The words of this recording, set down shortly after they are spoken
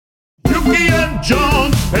Yuki and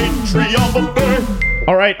John's Patreon buffet.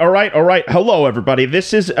 All right. Hello, everybody.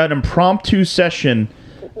 This is an impromptu session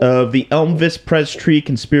of the Elmvis Pres Tree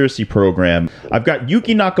Conspiracy Program. I've got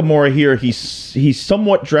Yuki Nakamura here. He's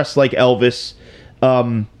somewhat dressed like Elvis,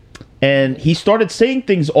 and he started saying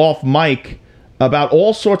things off mic about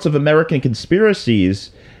all sorts of American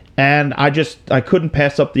conspiracies, and I couldn't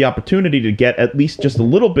pass up the opportunity to get at least just a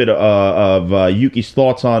little bit of Yuki's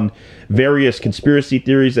thoughts on various conspiracy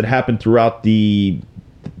theories that happened throughout the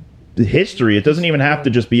history. It doesn't even have to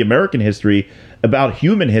just be American history, about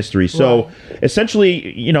human history. So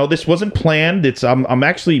essentially, this wasn't planned. I'm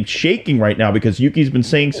actually shaking right now because Yuki's been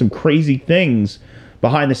saying some crazy things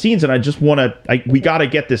behind the scenes, and I just we got to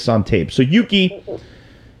get this on tape. So Yuki,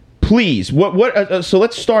 please, so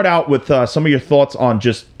let's start out with some of your thoughts on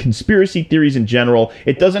just conspiracy theories in general.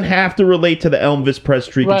 It doesn't have to relate to the Elmvis Pres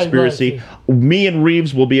Tree conspiracy. Right. Me and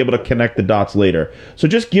Reeves will be able to connect the dots later. So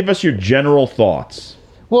just give us your general thoughts.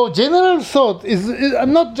 Well, general thought is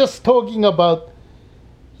I'm not just talking about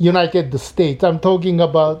United States. I'm talking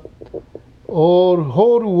about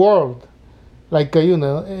whole world. Like,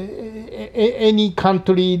 any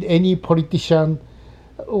country, any politician.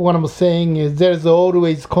 What I'm saying is there's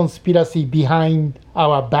always conspiracy behind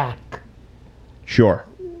our back. Sure.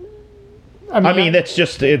 I mean that's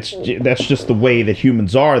just the way that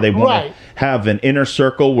humans are. They want to have an inner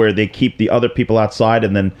circle where they keep the other people outside,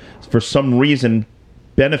 and then for some reason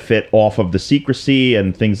benefit off of the secrecy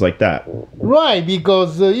and things like that. Right,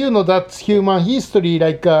 because that's human history.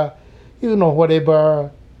 Like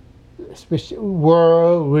whatever, especially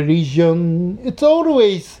world, religion. It's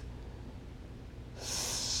always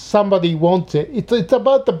somebody wants it. It's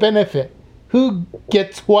about the benefit. Who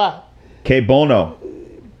gets what? Que bono.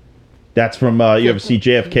 That's from, you ever see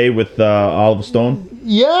JFK with Oliver Stone?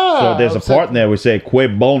 Yeah. So there's a part in there we say que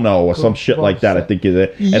bono or some shit like that, I think is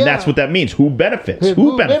it. And that's what that means. Who benefits?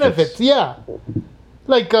 Who benefits? Yeah.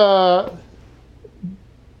 Like Gulf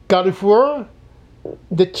War,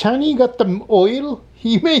 the Chinese got the oil.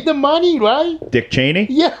 He made the money, right? Dick Cheney?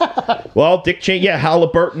 Yeah. Well, Dick Cheney,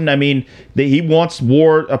 Halliburton, I mean, he wants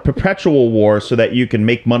war, a perpetual war, so that you can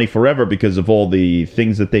make money forever because of all the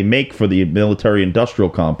things that they make for the military-industrial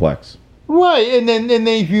complex. Right, and then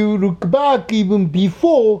if you look back even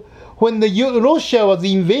before, when Russia was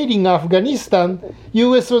invading Afghanistan,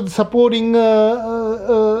 U.S. was supporting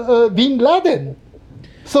Bin Laden.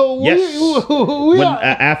 So yes, when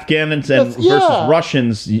Afghans and versus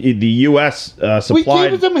Russians, the U.S. supplied. We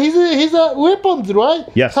gave them his weapons, right?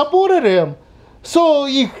 Yes. Supported him. So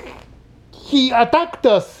if he attacked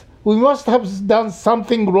us, we must have done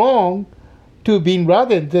something wrong to Bin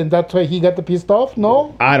Laden, and that's why he got pissed off.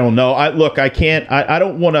 No, I don't know. I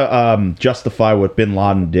don't want to justify what Bin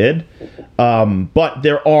Laden did, but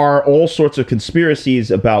there are all sorts of conspiracies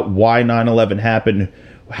about why 9/11 happened,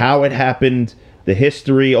 how it happened, the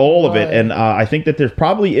history, all of it, and I think that there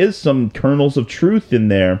probably is some kernels of truth in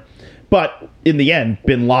there. But in the end,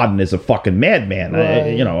 Bin Laden is a fucking madman.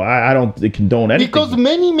 Right. I don't condone anything. Because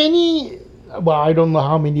many, well, I don't know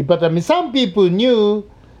how many, but I mean, some people knew.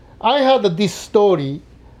 I heard this story,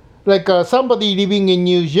 like somebody living in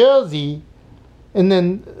New Jersey, and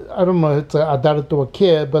then, I don't know if it's an adult or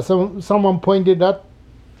kid, but someone pointed out,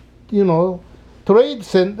 trade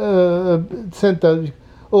center,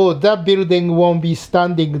 that building won't be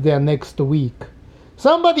standing there next week.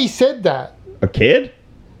 Somebody said that. A kid?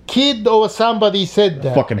 Kid or somebody said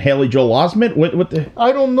that. Fucking Haley Joel Osment? What the?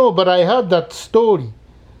 I don't know, but I heard that story.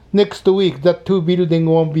 Next week, that two building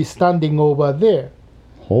won't be standing over there.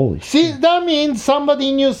 Holy shit. See, that means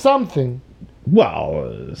somebody knew something.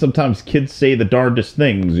 Well, sometimes kids say the darndest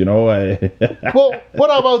things, Well,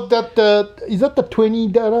 what about that? Is that the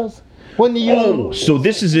 $20? So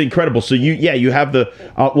this is incredible. So you have the.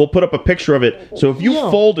 We'll put up a picture of it. So if you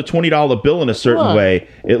fold a $20 bill in a certain way,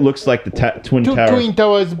 it looks like the Twin Towers. Twin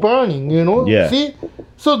Towers burning, Yeah. See,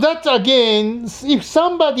 so that's again. If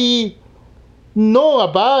somebody know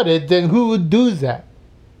about it, then who would do that?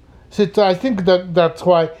 So I think that's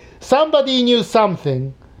why somebody knew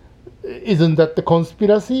something. Isn't that the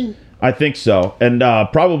conspiracy? I think so, and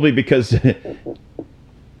probably because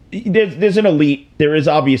there's an elite. There is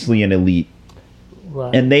obviously an elite,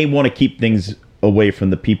 right. And they want to keep things away from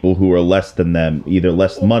the people who are less than them. Either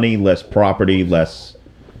less money, less property, less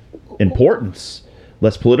importance,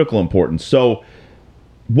 less political importance. So,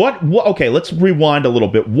 what? Okay, let's rewind a little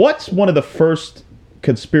bit. What's one of the first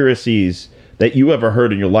conspiracies that you ever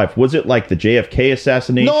heard in your life? Was it like the JFK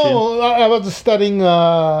assassination? No, I was studying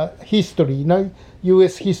history,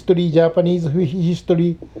 U.S. history, Japanese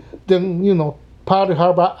history, then, Pearl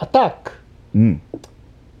Harbor attack.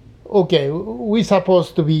 okay, we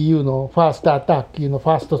supposed to be, first attack,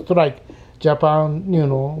 first strike. Japan,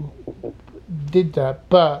 did that.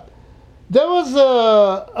 But there was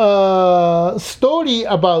a story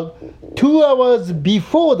about 2 hours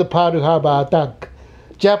before the Pearl Harbor attack.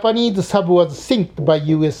 Japanese sub was sinked by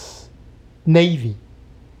U.S. Navy.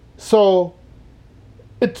 So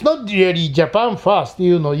it's not really Japan first,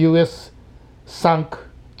 U.S. sunk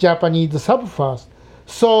Japanese sub first.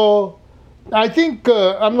 So I think,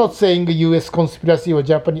 I'm not saying U.S. conspiracy or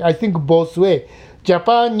Japanese, I think both way.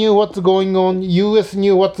 Japan knew what's going on, U.S.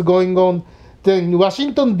 knew what's going on, then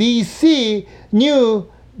Washington, D.C. knew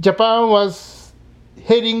Japan was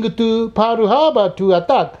heading to Pearl Harbor to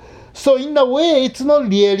attack. So in a way, it's not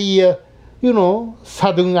really a,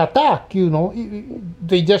 sudden attack,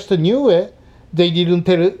 They just knew it. They didn't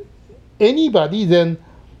tell anybody, then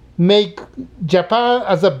make Japan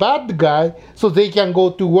as a bad guy so they can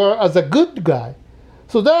go to war as a good guy.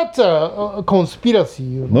 So that's a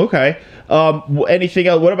conspiracy. Okay. Anything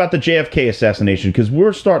else? What about the JFK assassination? Because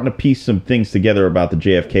we're starting to piece some things together about the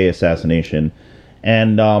JFK assassination.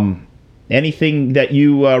 And anything that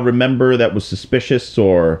you remember that was suspicious,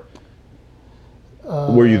 or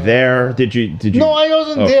were you there? Did you? No, I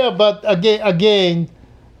wasn't there. But again.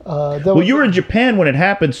 Well, you were in Japan when it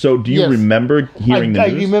happened, so do you remember hearing the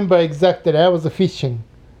news? I remember exactly. I was fishing.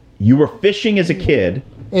 You were fishing as a kid,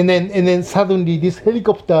 and then suddenly this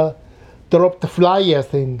helicopter dropped the flyer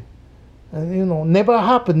thing, and never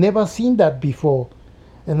happened, never seen that before,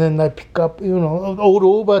 and then I pick up all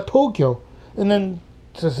over Tokyo, and then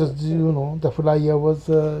the flyer was.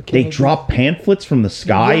 They dropped pamphlets from the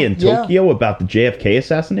sky in Tokyo about the JFK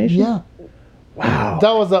assassination. Yeah. Wow.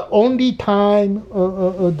 That was the only time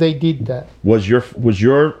they did that. Was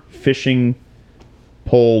your fishing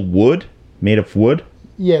pole made of wood?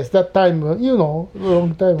 Yes, that time,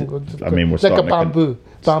 long time ago. I mean, we're like starting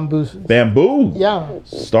bamboo. Yeah.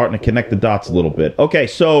 Starting to connect the dots a little bit. Okay,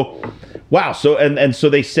 so wow, so and so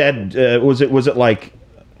they said was it like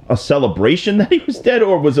a celebration that he was dead,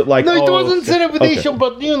 or was it like no, it wasn't celebration,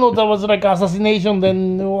 but there was like assassination,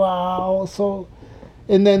 then wow, so.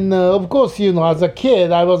 And then, of course, as a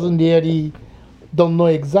kid, I wasn't really, don't know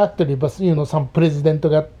exactly, but, some president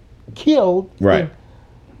got killed. Right.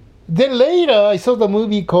 Then later, I saw the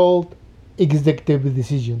movie called Executive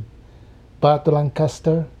Decision. Burt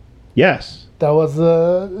Lancaster. Yes. That was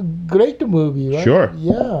a great movie, right? Sure.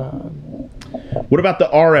 Yeah. What about the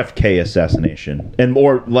RFK assassination?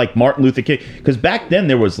 Or like Martin Luther King? Because back then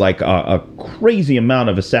there was like a crazy amount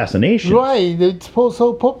of assassinations. Right. It's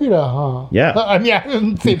so popular, huh? Yeah. I mean, I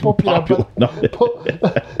wouldn't say popular, but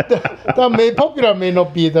popular may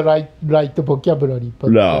not be the right vocabulary.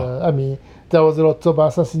 But, no. I mean, there was lots of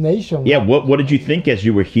assassination. Yeah. Right? What did you think as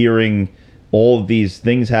you were hearing all of these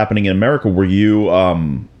things happening in America? Were you...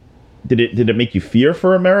 Did it make you fear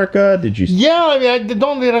for America? Did you? Yeah, I mean, I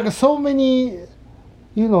don't like so many.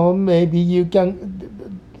 Maybe you can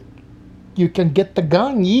get the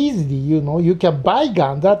gun easily. You can buy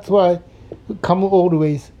gun. That's why come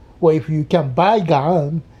always. Well, if you can buy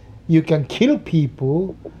gun, you can kill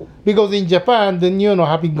people. Because in Japan, then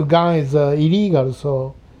having a gun is illegal.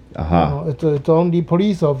 So it's only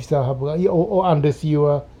police officer have or unless you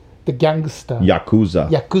are the gangster.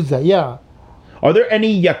 Yakuza, yeah. Are there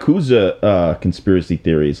any Yakuza conspiracy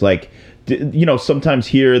theories? Like, sometimes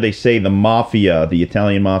here they say the mafia, the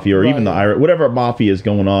Italian mafia, or even the Irish, whatever mafia is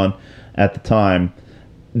going on at the time,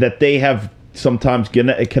 that they have sometimes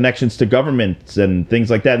connections to governments and things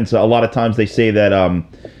like that. And so a lot of times they say that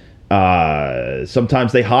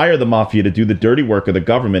sometimes they hire the mafia to do the dirty work of the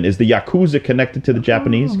government. Is the Yakuza connected to the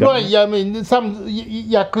Japanese government? Right, yeah, I mean, some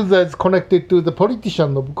Yakuza is connected to the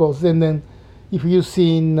politician, of course. And then if you've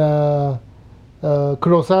seen...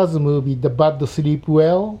 Kurosawa's movie, The Bad Sleep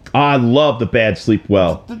Well. I love The Bad Sleep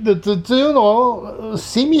Well.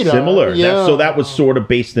 Similar. Yeah. So that was sort of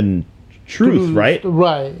based in truth, right?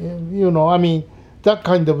 Right. I mean, that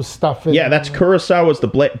kind of stuff. Yeah, that's Kurosawa's The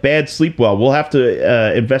Bad Sleep Well. We'll have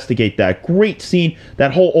to investigate that. Great scene.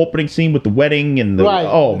 That whole opening scene with the wedding and the... Right.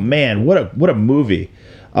 Oh, man, what a movie.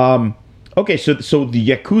 Okay, so the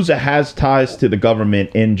Yakuza has ties to the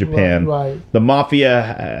government in Japan. Right. The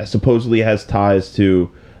mafia supposedly has ties to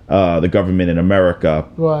the government in America.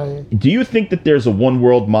 Right. Do you think that there's a one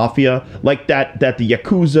world mafia like that the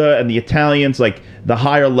Yakuza and the Italians, like the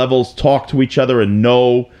higher levels, talk to each other and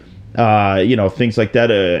know, things like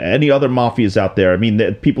that? Any other mafias out there? I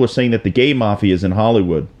mean, people are saying that the gay mafia is in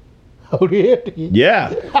Hollywood. Oh, really?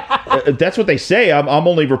 Yeah. That's what they say. I'm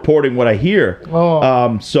only reporting what I hear.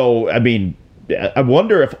 Oh. So, I mean, I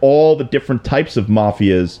wonder if all the different types of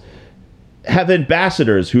mafias have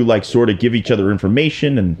ambassadors who, like, sort of give each other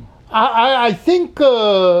information and... I think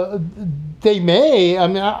they may. I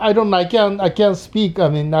mean, I don't. I can't speak. I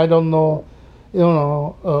mean, I don't know.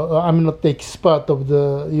 I'm not the expert of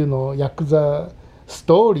the yakuza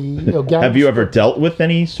story. Or Have you ever dealt with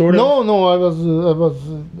any sort of? No. I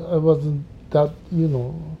wasn't that.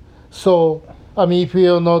 So I mean, if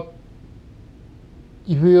you're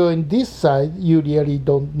in this side, you really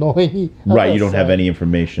don't know any. Right, you don't side. have any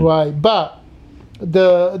information. Right, but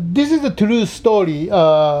this is a true story.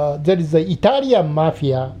 There is the Italian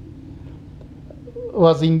mafia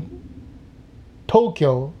was in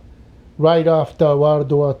Tokyo right after World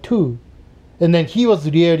War II, and then he was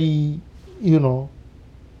really,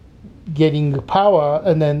 getting power.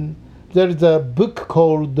 And then there is a book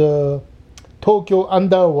called Tokyo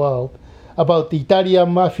Underworld about the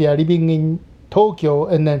Italian mafia living in Tokyo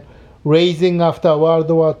and then raising after World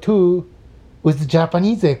War II with the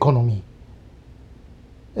Japanese economy.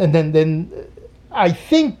 And then I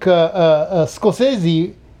think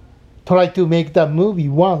Scorsese tried to make that movie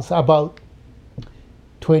once about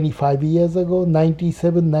 25 years ago,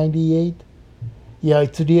 97, 98. Yeah,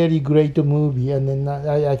 it's a really great movie, and then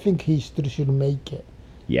I think he still should make it.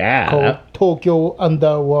 Yeah. Called Tokyo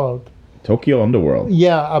Underworld. Tokyo Underworld.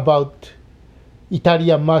 Yeah, about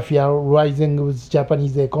Italian mafia rising with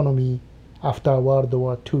Japanese economy after World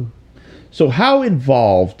War II. So how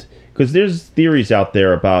involved, because there's theories out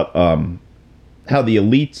there about how the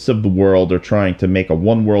elites of the world are trying to make a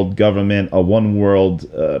one world government, a one world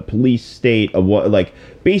police state,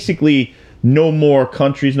 basically no more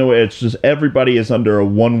countries, it's just everybody is under a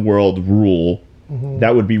one world rule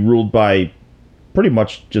that would be ruled by pretty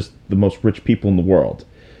much just the most rich people in the world.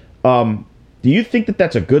 Do you think that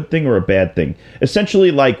that's a good thing or a bad thing?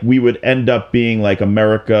 Essentially, like, we would end up being like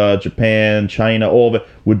America, Japan, China, all of it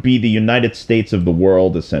would be the United States of the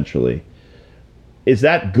world, essentially. Is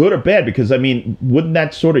that good or bad? Because, I mean, wouldn't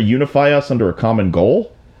that sort of unify us under a common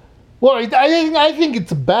goal? Well, I think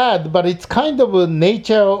it's bad, but it's kind of a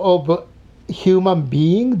nature of human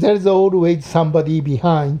being. There's always somebody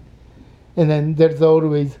behind. And then there's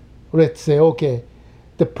always, let's say, okay,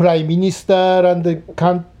 the prime minister and the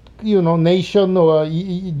nation or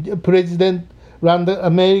president run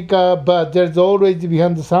America, but there's always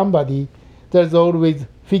behind somebody. There's always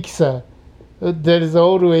fixer. There's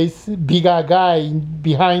always bigger guy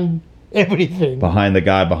behind everything. Behind the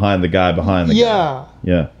guy, behind the guy, behind the guy.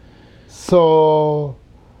 Yeah. So,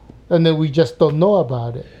 and then we just don't know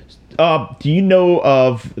about it. Do you know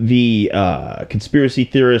of the conspiracy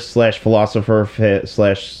theorist / philosopher /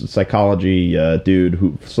 psychology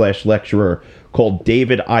dude / lecturer called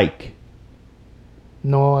David Icke?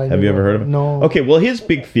 No, Have you ever heard of him? No. Okay, well, his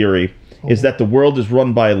big theory is that the world is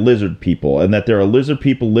run by lizard people, and that there are lizard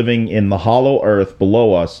people living in the hollow earth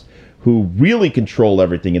below us who really control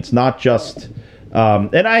everything. It's not just...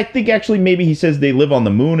 and I think actually maybe he says they live on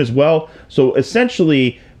the moon as well. So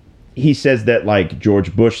essentially, he says that, like,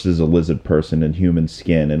 George Bush is a lizard person in human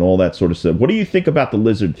skin and all that sort of stuff. What do you think about the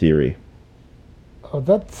lizard theory? Oh,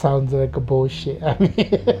 that sounds like a bullshit. I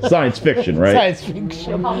mean, science fiction, right? Science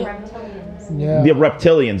fiction. Yeah. The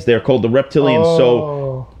reptilians. They're called the reptilians. Oh.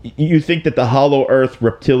 So you think that the hollow earth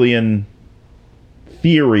reptilian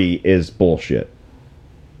theory is bullshit?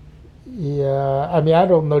 Yeah, I mean, I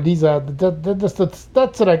don't know. These are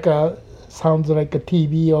that's like sounds like a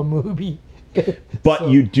TV or movie. But So-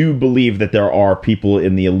 you do believe that there are people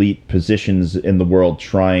in the elite positions in the world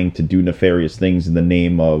trying to do nefarious things in the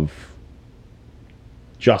name of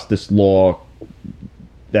justice, law,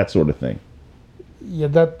 that sort of thing. Yeah,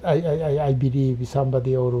 that I believe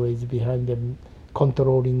somebody always behind them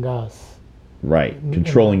controlling us. Right.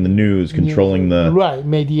 Controlling the news, controlling the right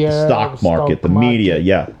media, stock market, the media,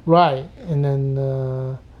 yeah. Right, and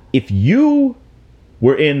then If you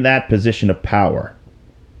were in that position of power,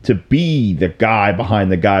 to be the guy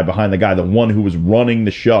behind the guy behind the guy, the one who was running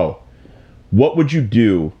the show, what would you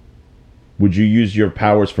do? Would you use your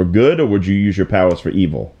powers for good, or would you use your powers for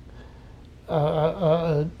evil?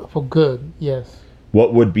 for good, yes.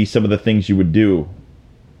 What would be some of the things you would do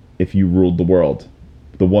if you ruled the world?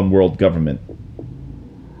 The one world government.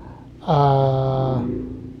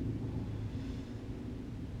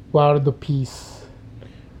 World peace.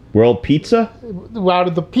 World pizza?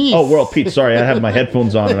 World peace. Oh, world peace. Sorry, I had my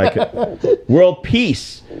headphones on and I could. World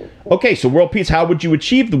peace. Okay, so world peace. How would you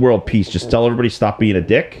achieve the world peace? Just tell everybody stop being a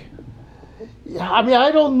dick? I mean,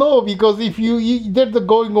 I don't know, because if there's a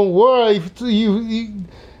going on war, if you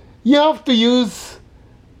have to use,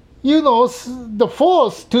 the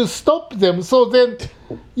force to stop them. So then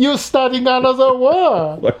you're starting another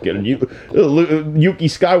war. Look at Yuki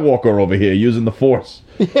Skywalker over here using the Force.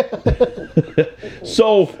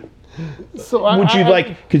 So, So Would you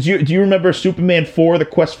like? Because do you remember Superman 4: The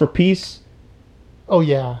Quest for Peace? Oh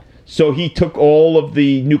yeah, So he took all of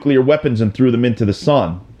the nuclear weapons and threw them into the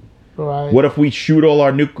sun. right. What if we shoot all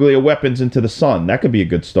our nuclear weapons into the sun? That could be a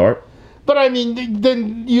good start. But I mean,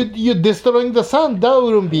 then you're destroying the sun. That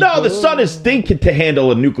wouldn't be. No, the good. sun is thinking to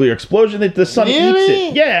handle a nuclear explosion. The sun Really?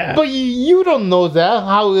 eats it. Yeah. But you don't know that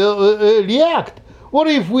how it'll react. What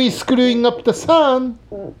if we screwing up the sun?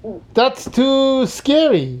 That's too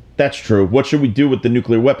scary. That's true. What should we do with the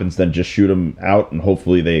nuclear weapons then? Just shoot them out and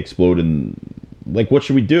hopefully they explode and... Like, what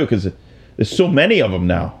should we do? Because there's so many of them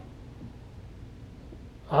now.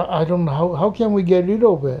 I don't know. How can we get rid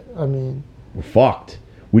of it? I mean... We're fucked.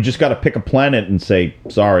 We just got to pick a planet and say,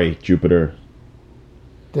 sorry, Jupiter.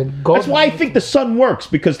 Then go. That's why I think the sun works,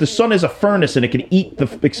 because the sun is a furnace and it can eat the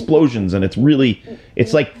explosions, and it's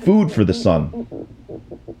like food for the sun.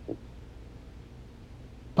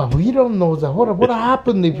 But we don't know that. What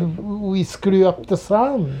happened if we screw up the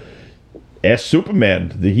sun? Ask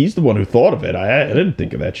Superman. He's the one who thought of it. I didn't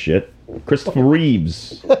think of that shit. Christopher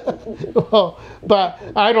Reeves. Well, but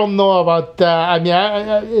I don't know about that. I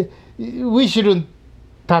mean, we shouldn't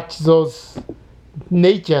touch those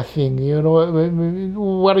nature thing. You know,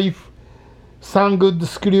 what if sun could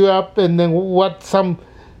screw up, and then what some,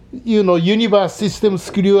 universe system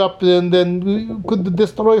screw up, and then we could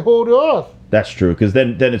destroy whole Earth. That's true, because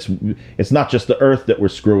then it's not just the Earth that we're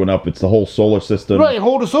screwing up; it's the whole solar system. Right,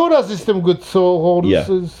 whole solar system could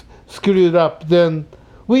screwed up. Then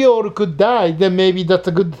we all could die. Then maybe that's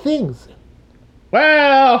a good thing.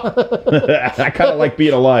 Well, I kind of like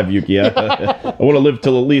being alive, Yuki. I want to live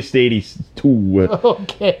till at least 82.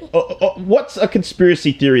 Okay. What's a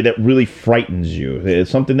conspiracy theory that really frightens you?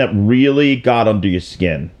 It's something that really got under your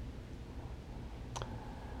skin.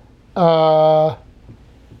 I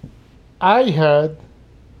heard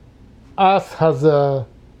Earth has a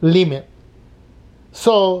limit.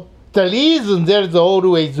 So the reason there's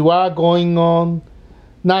always war going on,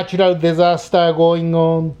 natural disaster going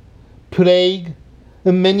on, plague,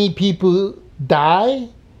 and many people die,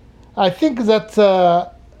 I think that's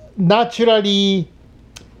naturally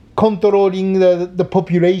controlling the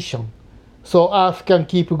population, so Earth can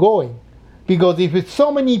keep going. Because if it's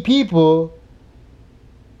so many people,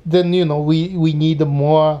 then we need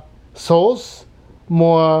more source,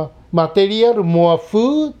 more material, more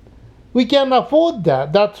food. We can afford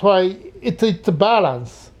that. That's why it's a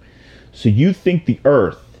balance. So you think the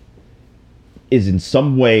Earth is in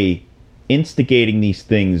some way instigating these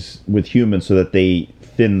things with humans so that they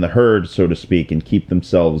thin the herd, so to speak, and keep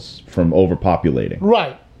themselves from overpopulating?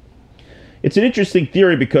 Right. It's an interesting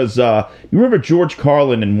theory because you remember George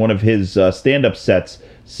Carlin in one of his stand-up sets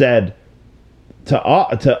said,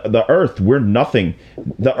 to the Earth, we're nothing.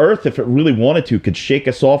 The Earth, if it really wanted to, could shake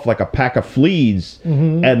us off like a pack of fleas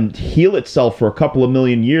and heal itself for a couple of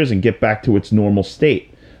million years and get back to its normal state.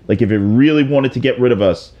 Like if it really wanted to get rid of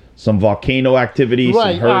us, some volcano activity,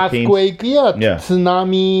 right, some hurricanes. Earthquake,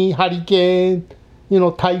 tsunami, hurricane,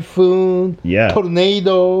 typhoon,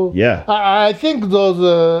 tornado. Yeah. I think those,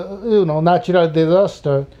 natural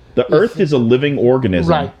disaster. The Earth is a living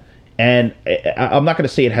organism. Right. And I'm not going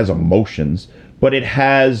to say it has emotions, but it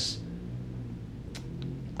has,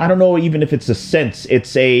 I don't know even if it's a sense,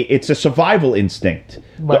 it's a survival instinct.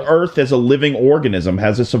 Right. The Earth as a living organism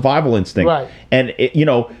has a survival instinct. Right. And,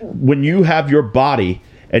 when you have your body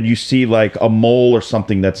and you see like a mole or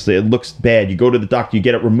something it looks bad, you go to the doctor, you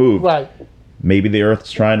get it removed. Right. Maybe the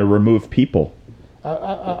Earth's trying to remove people.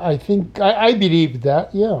 I think, I believe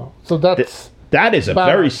that, yeah. So that is a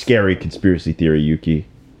balance. very scary conspiracy theory, Yuki.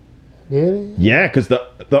 Really? Yeah, because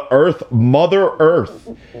the Earth, Mother Earth,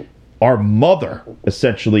 our mother,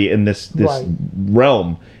 essentially, in this Right.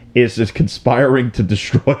 realm, is just conspiring to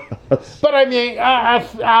destroy us. But I mean,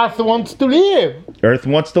 Earth wants to live. Earth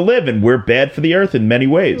wants to live, and we're bad for the Earth in many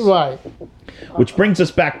ways. Right. Which brings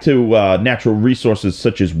us back to natural resources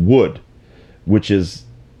such as wood, which is,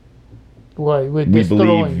 Right, we're we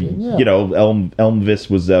destroying believe, it, yeah. Elvis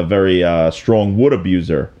was a very strong wood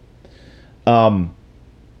abuser.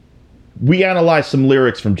 We analyzed some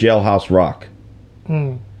lyrics from Jailhouse Rock.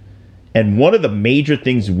 And one of the major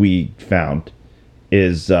things we found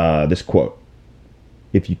is this quote.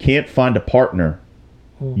 If you can't find a partner,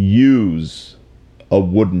 use a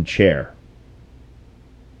wooden chair.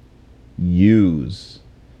 Use.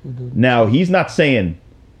 Now, he's not saying,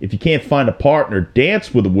 if you can't find a partner,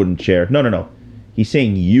 dance with a wooden chair. No. He's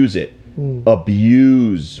saying use it.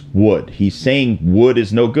 Abuse wood. He's saying wood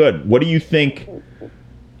is no good. What do you think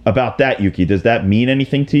about that, Yuki? Does that mean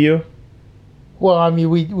anything to you? Well, I mean,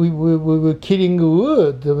 we were killing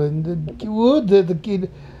wood. I mean, the wood,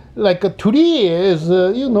 like a tree is,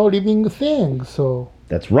 living thing. So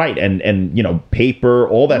That's right, and paper,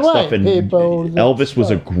 all that Right, stuff. And paper, all that Elvis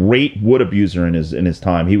was a stuff. great wood abuser in his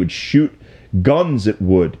time. He would shoot guns at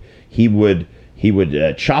wood. He would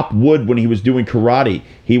chop wood when he was doing karate.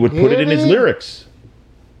 He would put it in his Really? lyrics.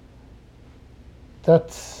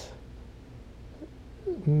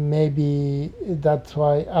 Maybe that's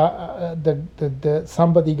why the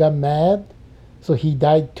somebody got mad, so he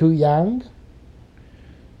died too young.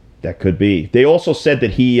 That could be. They also said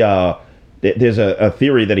that he. There's a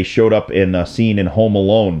theory that he showed up in a scene in Home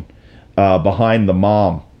Alone, behind the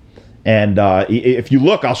mom. And if you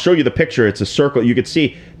look, I'll show you the picture. It's a circle. You could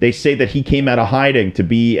see. They say that he came out of hiding to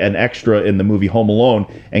be an extra in the movie Home Alone.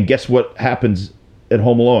 And guess what happens at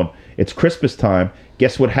Home Alone? It's Christmas time.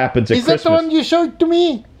 Guess what happens at Is Christmas? that the one you showed to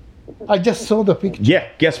me? I just saw the picture. Yeah,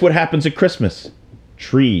 guess what happens at Christmas?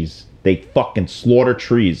 Trees. They fucking slaughter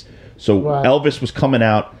trees. So Right. Elvis was coming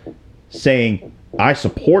out saying, I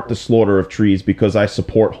support the slaughter of trees because I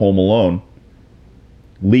support Home Alone,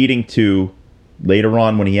 leading to, later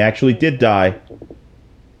on when he actually did die,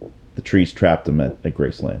 the trees trapped him at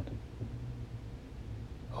Graceland.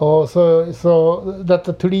 Oh, so that's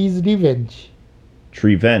a tree's revenge.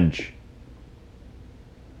 Treevenge.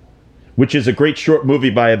 Which is a great short movie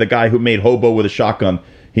by the guy who made Hobo with a Shotgun.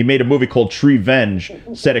 He made a movie called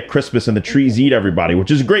Treevenge, set at Christmas, and the trees eat everybody,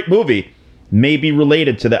 which is a great movie. Maybe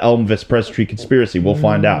related to the Elvis Presley conspiracy. We'll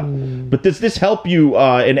find out. But does this help you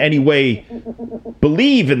in any way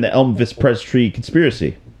believe in the Elvis Presley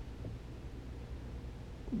conspiracy?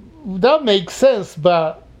 That makes sense,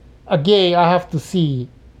 but again, I have to see.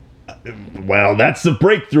 Well, that's the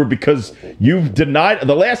breakthrough because you've denied.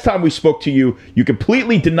 The last time we spoke to you, you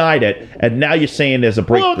completely denied it, and now you're saying there's a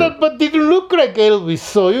breakthrough. Well, but didn't look like Elvis,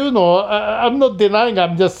 so I'm not denying.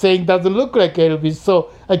 I'm just saying doesn't look like Elvis,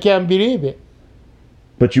 so I can't believe it.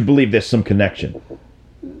 But you believe there's some connection.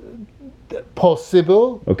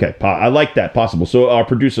 Possible. Okay, I like that. Possible. So our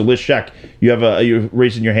producer Liz Scheck, you're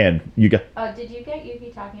raising your hand. You got Did you get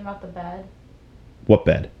Yuki talking about the bed? what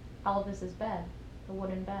bed? Elvis's bed, the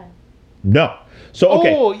wooden bed. No. So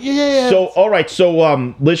okay. Oh, yeah. So all right. So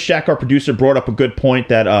Liz Scheck, our producer, brought up a good point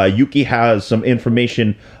that Yuki has some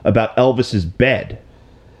information about Elvis's bed.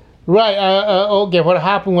 Right. Okay. What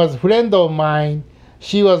happened was a friend of mine.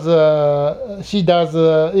 She was she does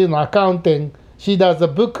accounting. She does the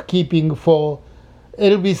bookkeeping for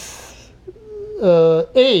Elvis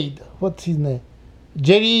aide. What's his name?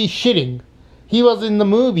 Jerry Schilling. He was in the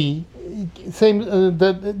movie. Same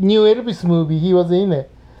the new Elvis movie. He was in it.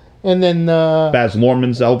 And then Baz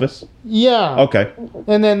Luhrmann's Elvis. yeah. Okay.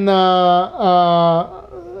 And then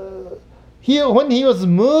when he was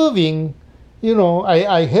moving,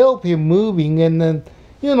 I help him moving, and then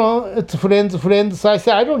it's friends. So I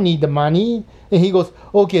say I don't need the money, and he goes,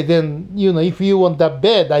 okay, then if you want that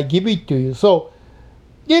bed, I give it to you. So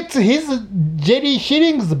it's his Jerry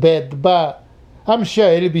Schilling's bed, but I'm sure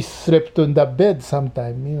Elvis slept on that bed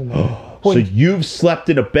sometime. So you've slept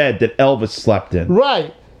in a bed that Elvis slept in.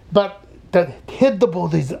 Right, but the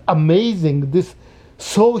headboard is amazing. This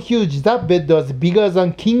so huge. That bed was bigger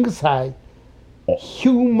than king size.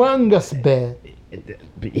 Humongous bed.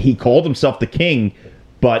 He called himself the king,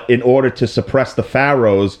 but in order to suppress the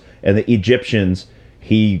pharaohs and the Egyptians,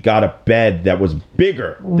 he got a bed that was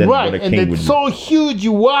bigger than Right, what a and king would it's so huge,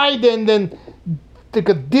 wide, and then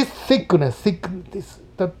like this thickness.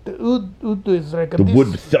 That the wood is like the this.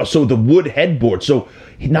 wood. So the wood headboard. So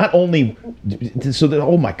he not only. So that,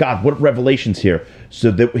 oh my God, what revelations here!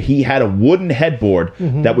 So that he had a wooden headboard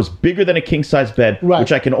that was bigger than a king size bed, Right.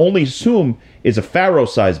 which I can only assume is a pharaoh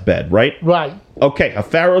size bed, right? Right. Okay, a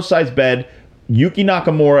pharaoh-sized bed. Yuki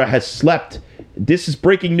Nakamura has slept. This is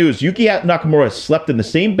breaking news. Yuki Nakamura has slept in the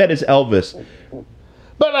same bed as Elvis.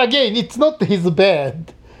 But again, it's not his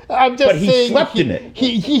bed. I'm just But he saying slept in it.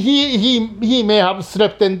 He may have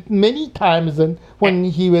slept in many times, and when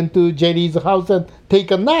he went to Jerry's house and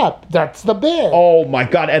take a nap, that's the bed. Oh my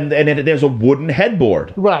God! And there's a wooden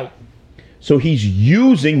headboard. Right. So he's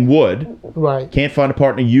using wood. Right. Can't find a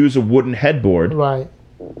partner. Use a wooden headboard Right.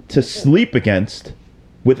 to sleep against,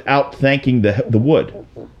 without thanking the wood.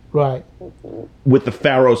 Right. With the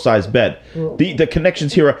pharaoh-sized bed. The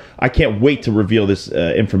connections here, I can't wait to reveal this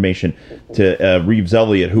information to Reeves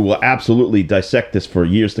Elliott, who will absolutely dissect this for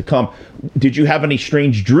years to come. Did you have any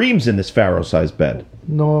strange dreams in this pharaoh-sized bed?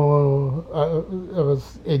 No, I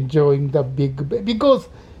was enjoying the big bed because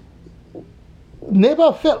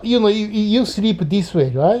never felt, you sleep this way,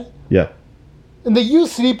 right? Yeah. And then you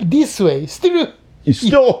sleep this way, still. You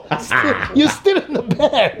still... You're still in the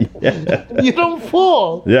bed. Yeah. You don't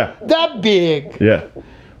fall. Yeah. That big. Yeah.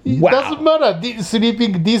 It Wow. doesn't matter.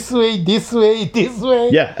 Sleeping this way.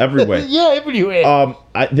 Yeah, every way. Yeah, everywhere.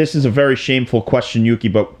 This is a very shameful question, Yuki,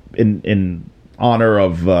 but in honor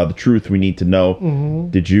of the truth we need to know,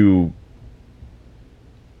 did you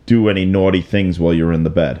do any naughty things while you were in the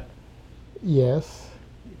bed? Yes.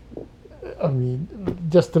 I mean,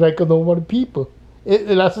 just like a normal people.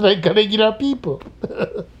 Just like a regular people.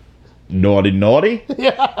 Naughty? Maybe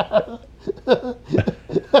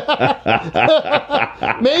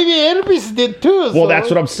Elvis did too. Well, that's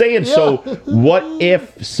what I'm saying. Yeah. So what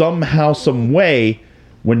if somehow, some way,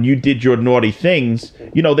 when you did your naughty things,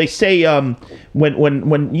 they say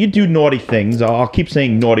when you do naughty things, I'll keep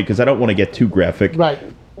saying naughty because I don't want to get too graphic. Right.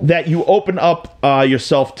 That you open up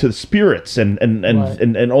yourself to spirits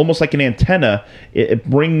and almost like an antenna, it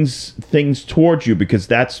brings things towards you because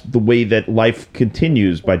that's the way that life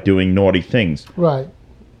continues by doing naughty things. Right.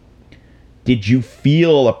 Did you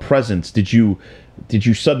feel a presence? Did you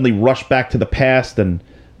suddenly rush back to the past and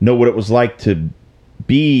know what it was like to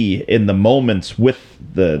be in the moments with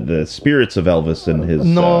the spirits of Elvis and his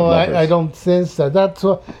No, lovers? I don't sense that. That's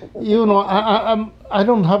what, I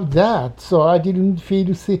don't have that, so I didn't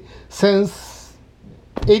sense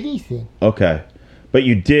anything. Okay. But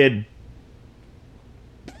you did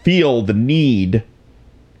feel the need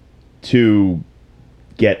to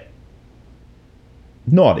get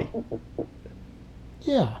naughty.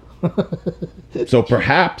 Yeah. So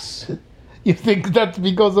perhaps You think that's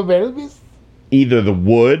because of Elvis? either the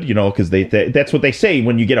wood, because that's what they say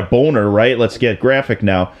when you get a boner, right? Let's get graphic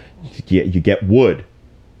now. You get wood.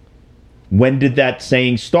 When did that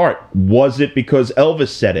saying start? Was it because Elvis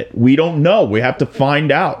said it? We don't know. We have to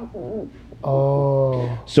find out.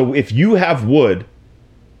 Oh. So if you have wood,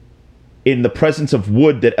 in the presence of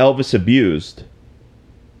wood that Elvis abused,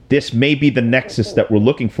 this may be the nexus that we're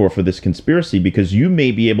looking for this conspiracy, because you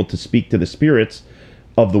may be able to speak to the spirits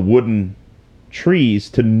of the wooden trees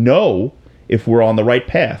to know if we're on the right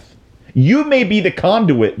path. You may be the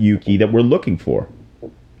conduit, Yuki, that we're looking for.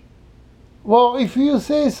 Well, if you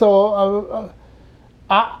say so,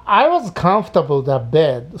 I was comfortable in that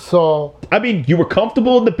bed, so... I mean, you were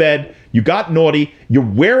comfortable in the bed, you got naughty, you're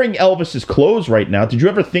wearing Elvis's clothes right now. Did you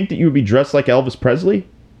ever think that you would be dressed like Elvis Presley?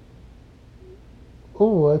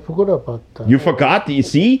 Oh, I forgot about that. You forgot that, you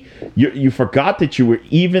see? You forgot that you were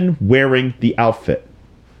even wearing the outfit.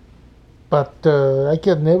 But I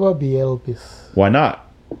can never be Elvis. Why not?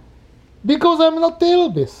 Because I'm not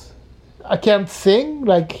Elvis. I can't sing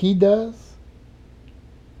like he does.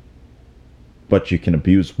 But you can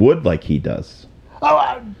abuse wood like he does.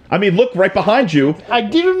 Oh, I mean, look right behind you. I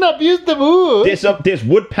didn't abuse the wood. There's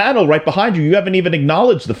wood panel right behind you. You haven't even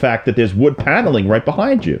acknowledged the fact that there's wood paneling right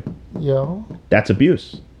behind you. Yeah. That's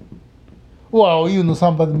abuse. Well,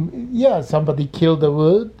 somebody killed the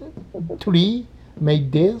wood tree,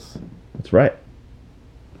 made this. That's right.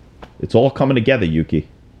 It's all coming together, Yuki.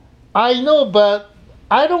 I know, but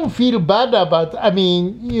I don't feel bad about. I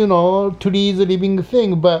mean, tree is a living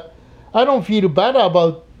thing, but I don't feel bad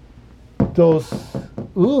about those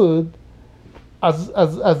wood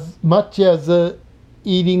as much as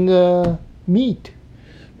eating meat.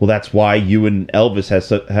 Well, that's why you and Elvis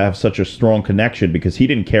have such a strong connection, because he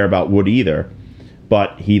didn't care about wood either,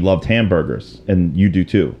 but he loved hamburgers, and you do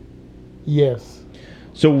too. Yes.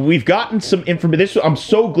 So we've gotten some information. I'm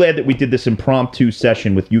so glad that we did this impromptu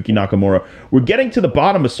session with Yuki Nakamura. We're getting to the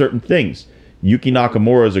bottom of certain things. Yuki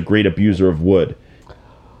Nakamura is a great abuser of wood.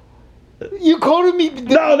 You calling me?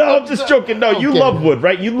 No, I'm just joking. No, you Okay. love wood,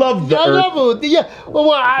 right? You love the I earth. love wood. Yeah.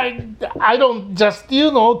 Well, I don't just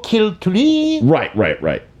kill tree.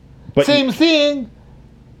 Right. But Same thing.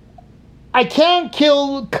 I can't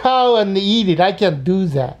kill cow and eat it. I can't do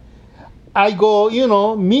that. I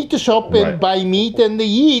go, meat shop and Right. buy meat and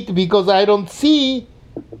eat because I don't see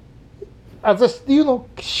as a,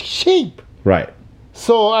 shape. right.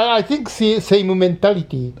 So I think same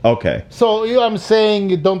mentality. Okay. So I'm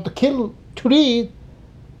saying don't kill tree,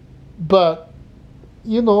 but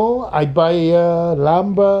I buy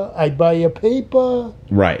lumber, I buy a paper.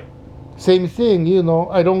 Right. Same thing,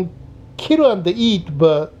 I don't kill and eat,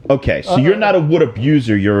 but Okay. So you're not a wood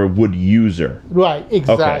abuser. You're a wood user. right,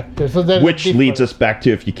 exactly. So that's Which leads us back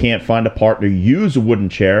to, if you can't find a partner, use a wooden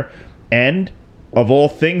chair. And of all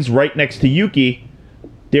things, right next to Yuki,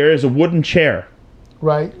 there is a wooden chair.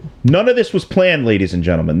 right. None of this was planned, ladies and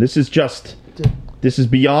gentlemen. This is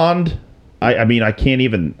beyond. I mean, I can't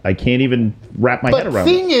even wrap my head But around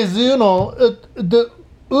thing it. is, the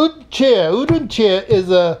wooden chair is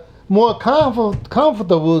more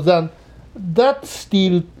comfortable than that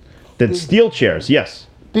steel, Then steel chairs, yes.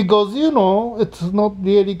 because it's not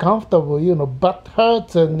really comfortable. Butt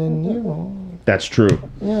hurts and then That's true.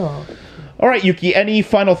 Yeah. All right, Yuki, any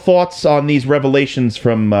final thoughts on these revelations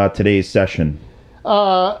from today's session?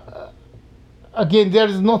 Again, there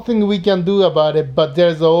is nothing we can do about it, but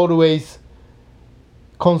there's always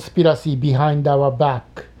conspiracy behind our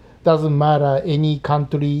back. Doesn't matter any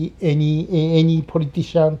country, any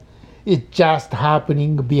politician. It's just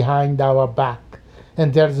happening behind our back,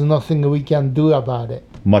 and there's nothing we can do about it.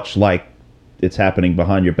 Much like it's happening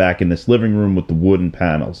behind your back in this living room with the wooden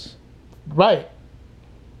panels. Right.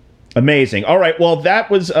 Amazing. All right. Well, that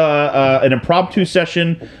was an impromptu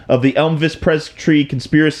session of the Elmvis Press Tree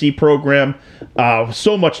Conspiracy Program.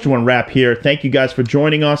 So much to unwrap here. Thank you guys for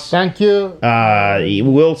joining us. Thank you.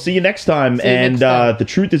 We'll see you next time. See you next time. The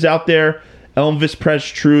truth is out there. Elmvis Press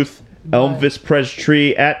Truth. Elmvis Press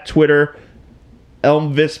Tree at Twitter.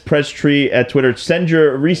 Elmvis Press Tree at Twitter. Send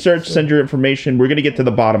your research. Send your information. We're going to get to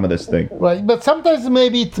the bottom of this thing. Right. But sometimes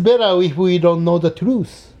maybe it's better if we don't know the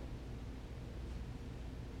truth.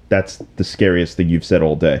 That's the scariest thing you've said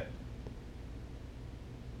all day.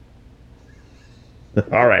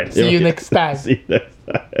 All right. See you next time. See you next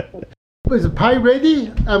time. Is the pie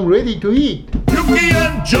ready? I'm ready to eat. Yuki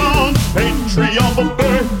and John's Patreon buffet.